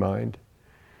thinking mind.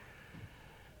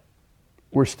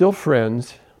 We're still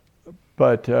friends,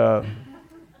 but, and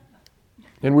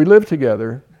we live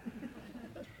together,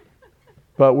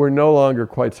 but we're no longer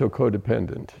quite so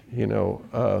codependent, you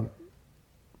know.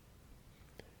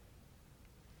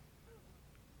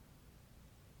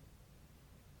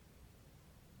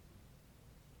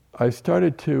 I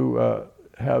started to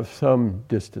have some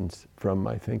distance from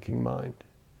my thinking mind.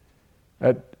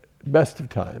 At best of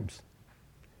times,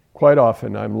 quite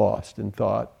often I'm lost in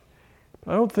thought.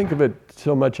 I don't think of it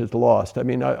so much as lost. I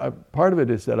mean, part of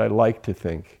it is that I like to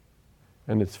think,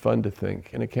 and it's fun to think,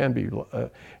 and it can be,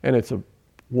 and it's a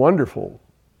wonderful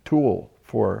tool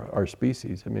for our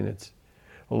species. I mean, it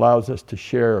allows us to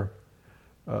share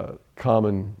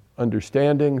common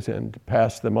understandings and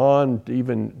pass them on,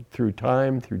 even through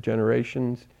time, through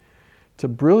generations. It's a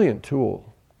brilliant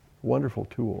tool, wonderful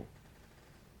tool,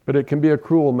 but it can be a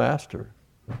cruel master.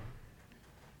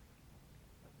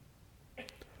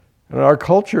 And our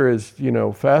culture is, you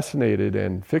know, fascinated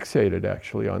and fixated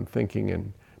actually on thinking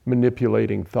and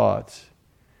manipulating thoughts.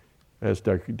 As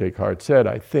Descartes said,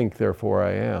 I think, therefore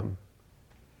I am.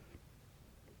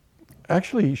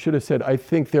 Actually, he should have said, I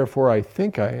think, therefore I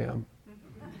think I am.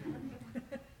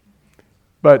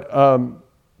 But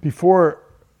before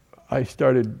I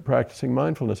started practicing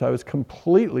mindfulness, I was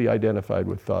completely identified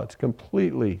with thoughts,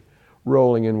 completely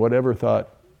rolling in whatever thought,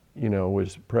 you know,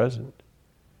 was present.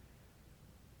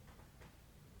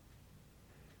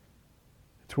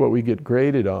 It's what we get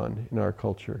graded on in our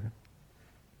culture,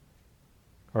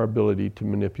 our ability to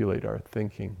manipulate our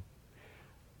thinking.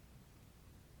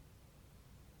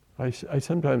 I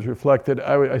sometimes reflect that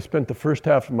I spent the first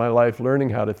half of my life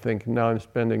learning how to think, and now I'm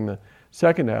spending the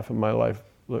second half of my life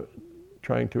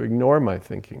trying to ignore my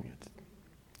thinking.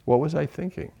 What was I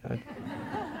thinking?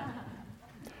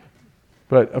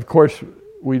 But of course,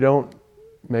 we don't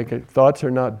make it, thoughts are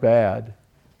not bad.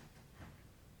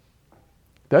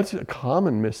 That's a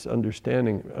common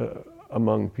misunderstanding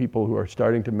among people who are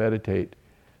starting to meditate,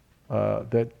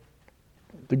 that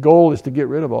the goal is to get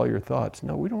rid of all your thoughts.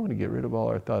 No, we don't want to get rid of all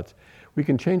our thoughts. We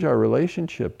can change our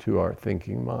relationship to our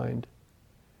thinking mind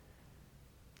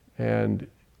and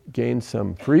gain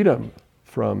some freedom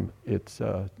from its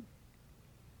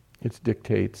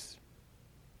dictates.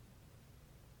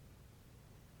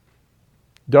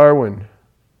 Darwin,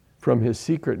 from his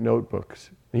secret notebooks,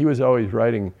 he was always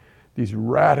writing these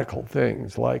radical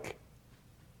things like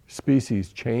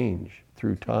species change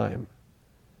through time.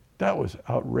 That was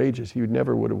outrageous. He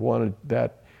never would have wanted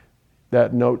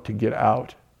that note to get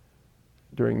out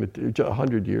during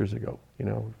 100 years ago,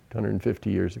 150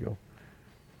 years ago.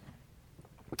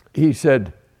 He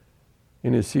said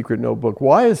in his secret notebook,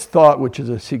 "Why is thought, which is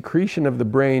a secretion of the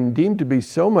brain, deemed to be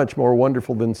so much more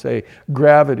wonderful than, say,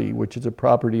 gravity, which is a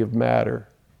property of matter?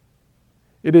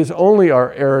 It is only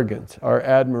our arrogance, our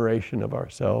admiration of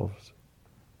ourselves."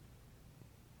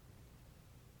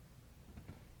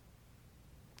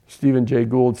 Stephen Jay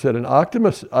Gould said, an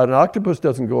octopus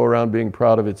doesn't go around being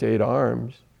proud of its 8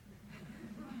 arms.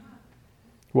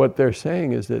 What they're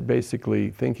saying is that basically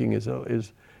thinking is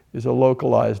a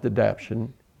localized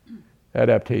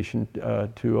adaptation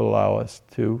to allow us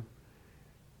to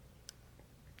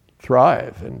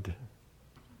thrive.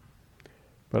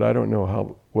 But I don't know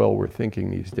how well we're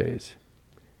thinking these days.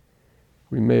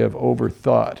 We may have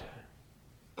overthought.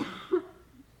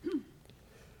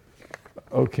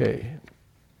 Okay.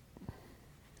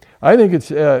 I think it's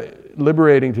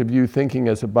liberating to view thinking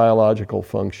as a biological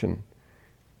function,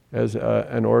 as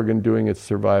an organ doing its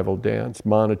survival dance,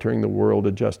 monitoring the world,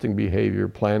 adjusting behavior,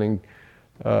 planning,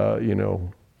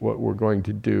 what we're going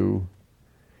to do.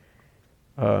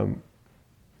 I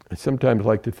sometimes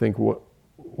like to think what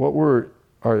were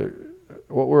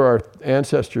our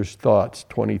ancestors' thoughts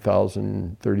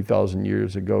 20,000, 30,000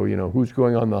 years ago? Who's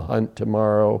going on the hunt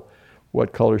tomorrow?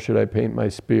 What color should I paint my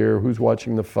spear? Who's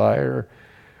watching the fire?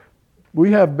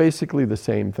 We have basically the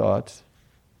same thoughts,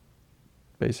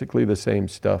 basically the same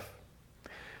stuff.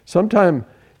 Sometime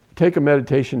take a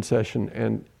meditation session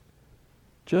and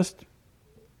just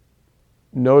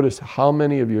notice how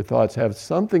many of your thoughts have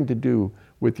something to do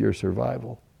with your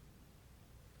survival.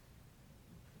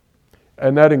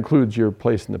 And that includes your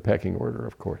place in the pecking order,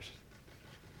 of course.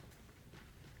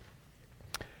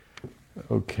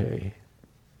 Okay.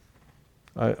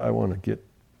 I want to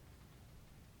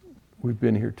we've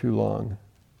been here too long.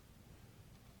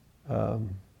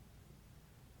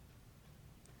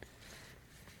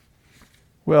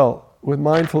 Well, with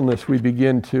mindfulness, we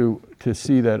begin to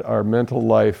see that our mental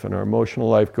life and our emotional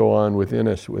life go on within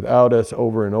us, without us,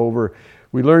 over and over.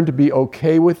 We learn to be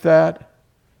okay with that,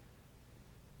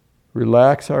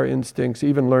 relax our instincts,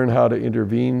 even learn how to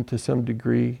intervene to some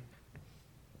degree.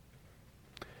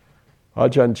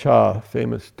 Ajahn Chah,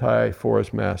 famous Thai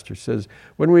forest master, says,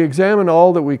 "When we examine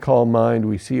all that we call mind,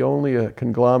 we see only a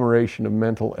conglomeration of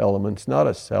mental elements, not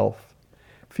a self.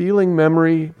 Feeling,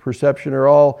 memory, perception are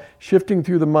all shifting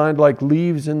through the mind like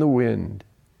leaves in the wind.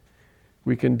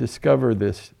 We can discover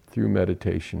this through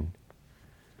meditation,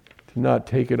 to not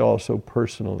take it all so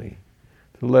personally,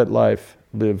 to let life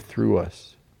live through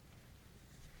us."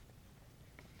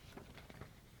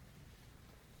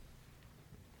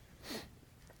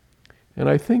 And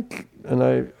I think, and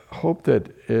I hope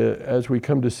that as we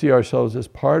come to see ourselves as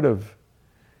part of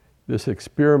this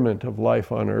experiment of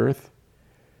life on earth,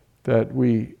 that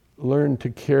we learn to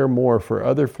care more for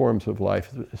other forms of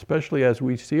life, especially as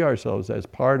we see ourselves as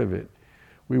part of it.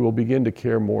 We will begin to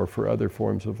care more for other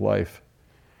forms of life.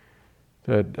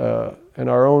 That and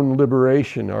our own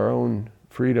liberation, our own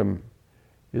freedom,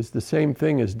 is the same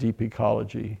thing as deep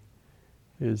ecology,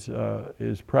 is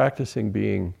practicing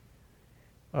being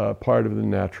part of the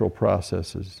natural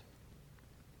processes.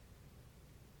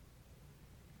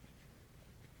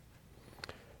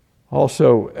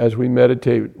 Also, as we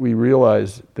meditate, we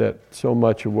realize that so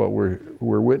much of what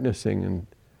we're witnessing and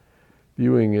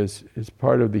viewing is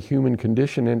part of the human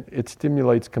condition, and it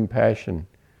stimulates compassion.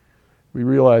 We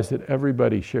realize that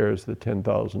everybody shares the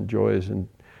 10,000 joys and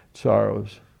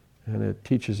sorrows, and it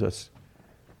teaches us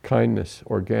kindness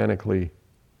organically.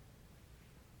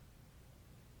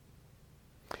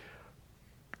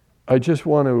 I just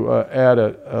want to add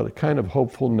a kind of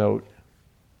hopeful note.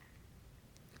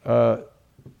 I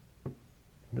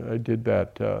did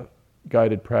that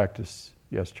guided practice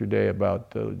yesterday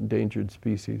about endangered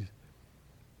species.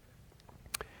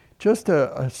 Just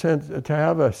a sense, to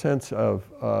have a sense of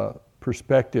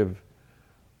perspective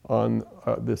on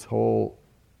this whole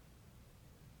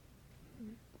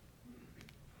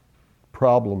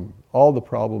problem, all the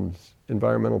problems,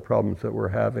 environmental problems that we're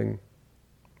having.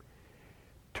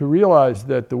 To realize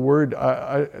that the word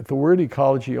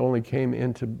ecology only came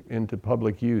into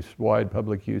public use, wide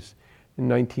public use, in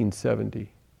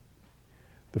 1970.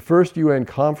 The first UN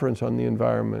conference on the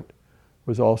environment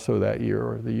was also that year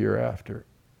or the year after.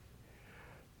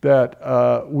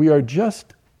 That we are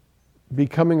just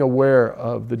becoming aware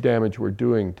of the damage we're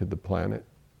doing to the planet.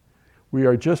 We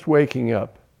are just waking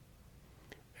up.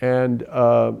 And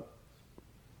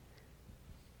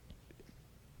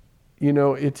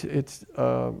it's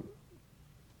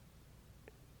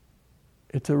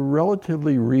a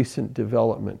relatively recent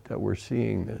development that we're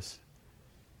seeing this.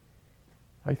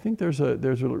 I think there's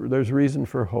reason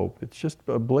for hope. It's just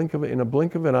in a blink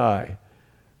of an eye.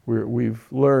 We've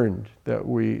learned that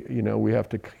we have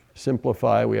to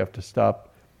simplify. We have to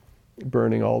stop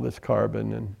burning all this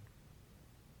carbon, and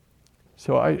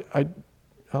so I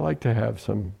like to have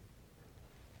some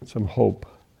hope.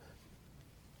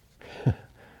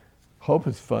 Hope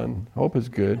is fun. Hope is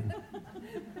good.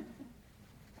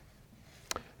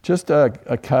 Just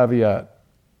a caveat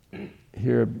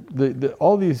here.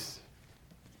 All this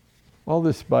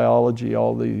biology,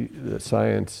 all the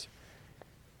science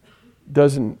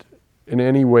doesn't in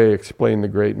any way explain the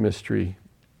great mystery.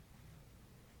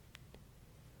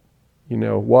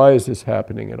 Why is this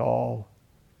happening at all?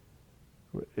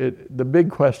 The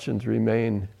big questions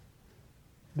remain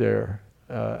there.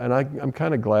 And I'm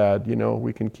kind of glad,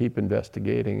 we can keep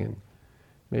investigating and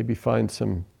maybe find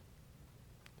some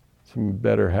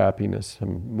better happiness,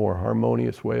 some more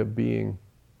harmonious way of being.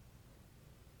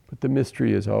 But the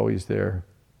mystery is always there.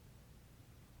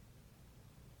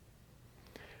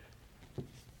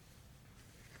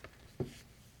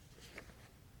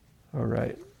 All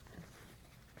right.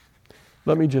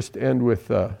 Let me just end with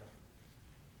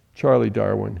Charlie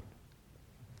Darwin.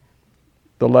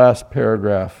 The last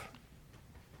paragraph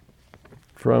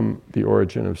from The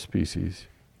Origin of Species.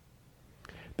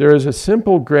 There is a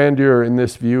simple grandeur in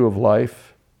this view of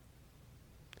life,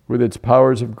 with its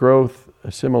powers of growth,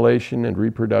 assimilation, and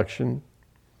reproduction,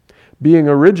 being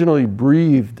originally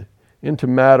breathed into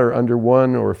matter under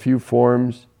one or a few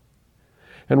forms.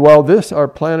 And while this, our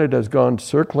planet has gone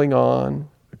circling on,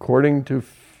 according to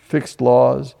fixed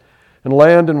laws, and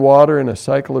land and water in a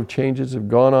cycle of changes have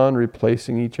gone on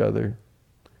replacing each other.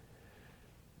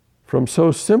 From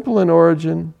so simple an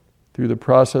origin, through the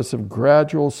process of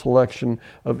gradual selection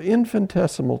of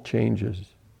infinitesimal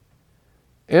changes.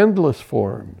 Endless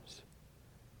forms,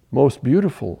 most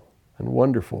beautiful and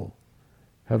wonderful,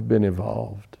 have been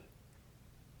evolved.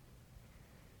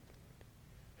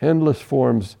 Endless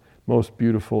forms, most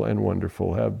beautiful and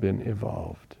wonderful, have been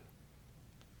evolved.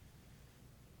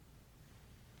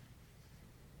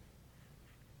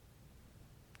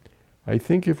 I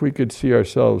think if we could see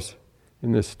ourselves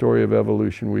in this story of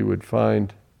evolution, we would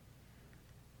find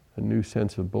a new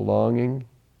sense of belonging,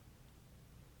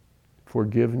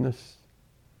 forgiveness,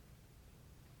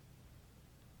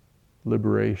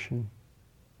 liberation,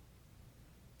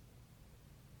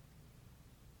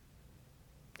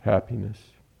 happiness,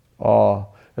 awe,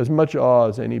 as much awe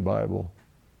as any Bible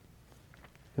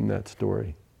in that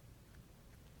story.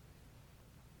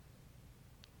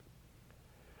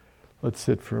 Let's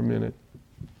sit for a minute.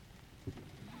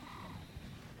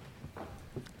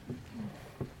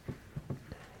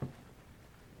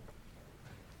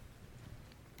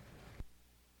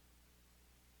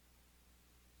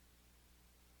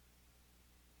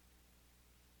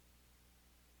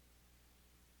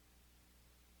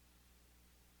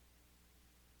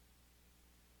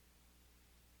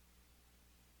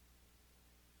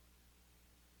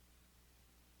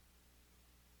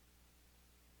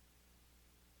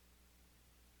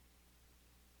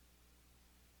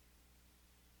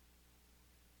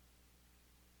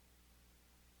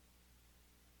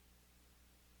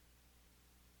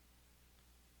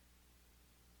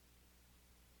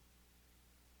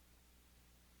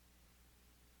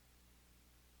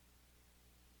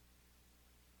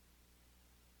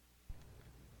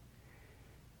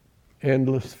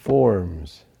 Endless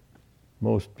forms,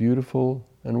 most beautiful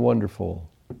and wonderful,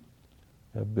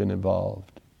 have been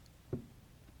evolved.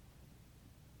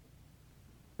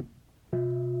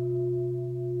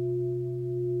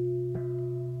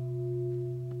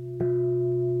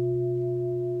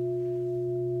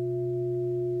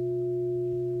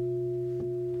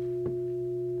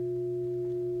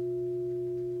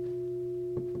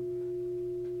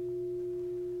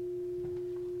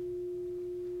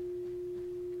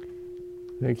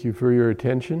 Thank you for your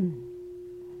attention.